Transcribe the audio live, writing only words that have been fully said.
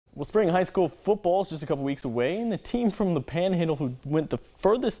Well, spring high school football is just a couple weeks away, and the team from the Panhandle who went the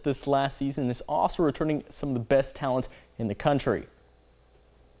furthest this last season is also returning some of the best talent in the country.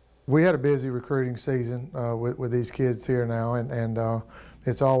 We had a busy recruiting season with these kids here now, and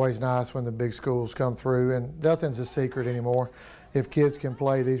it's always nice when the big schools come through, and nothing's a secret anymore. If kids can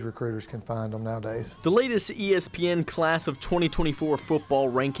play, these recruiters can find them nowadays. The latest ESPN class of 2024 football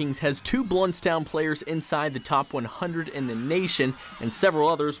rankings has 2 Blountstown players inside the top 100 in the nation and several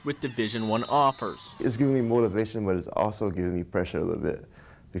others with Division I offers. It's giving me motivation, but it's also giving me pressure a little bit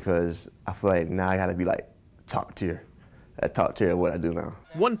because I feel like now I got to be like top tier of what I do now.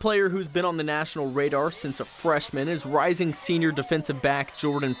 One player who's been on the national radar since a freshman is rising senior defensive back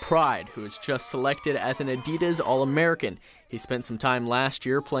Jordan Pride, who was just selected as an Adidas All-American. He spent some time last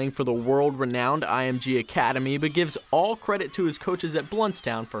year playing for the world-renowned IMG Academy, but gives all credit to his coaches at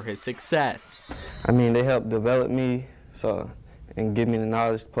Blountstown for his success. I mean, they helped develop me and give me the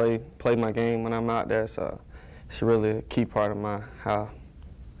knowledge to play my game when I'm out there, so it's really a key part of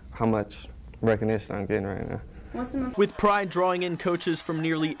how much recognition I'm getting right now. With Pride drawing in coaches from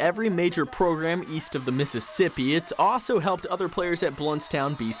nearly every major program east of the Mississippi, it's also helped other players at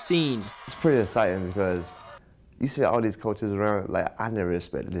Blountstown be seen. It's pretty exciting because you see all these coaches around, like I never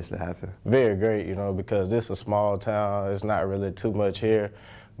expected this to happen. Very great, because this is a small town. It's not really too much here,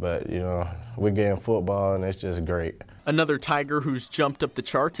 but, we're getting football and it's just great. Another Tiger who's jumped up the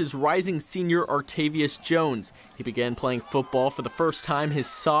charts is rising senior Artavius Jones. He began playing football for the first time his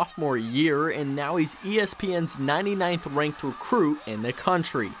sophomore year, and now he's ESPN's 99th ranked recruit in the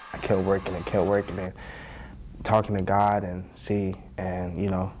country. I kept working and talking to God and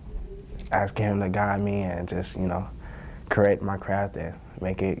asking him to guide me and just, create my craft and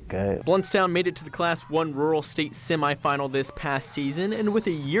make it good. Blountstown made it to the Class 1 Rural State semifinal this past season, and with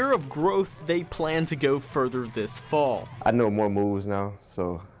a year of growth, they plan to go further this fall. I know more moves now,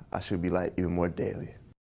 so I should be like even more daily.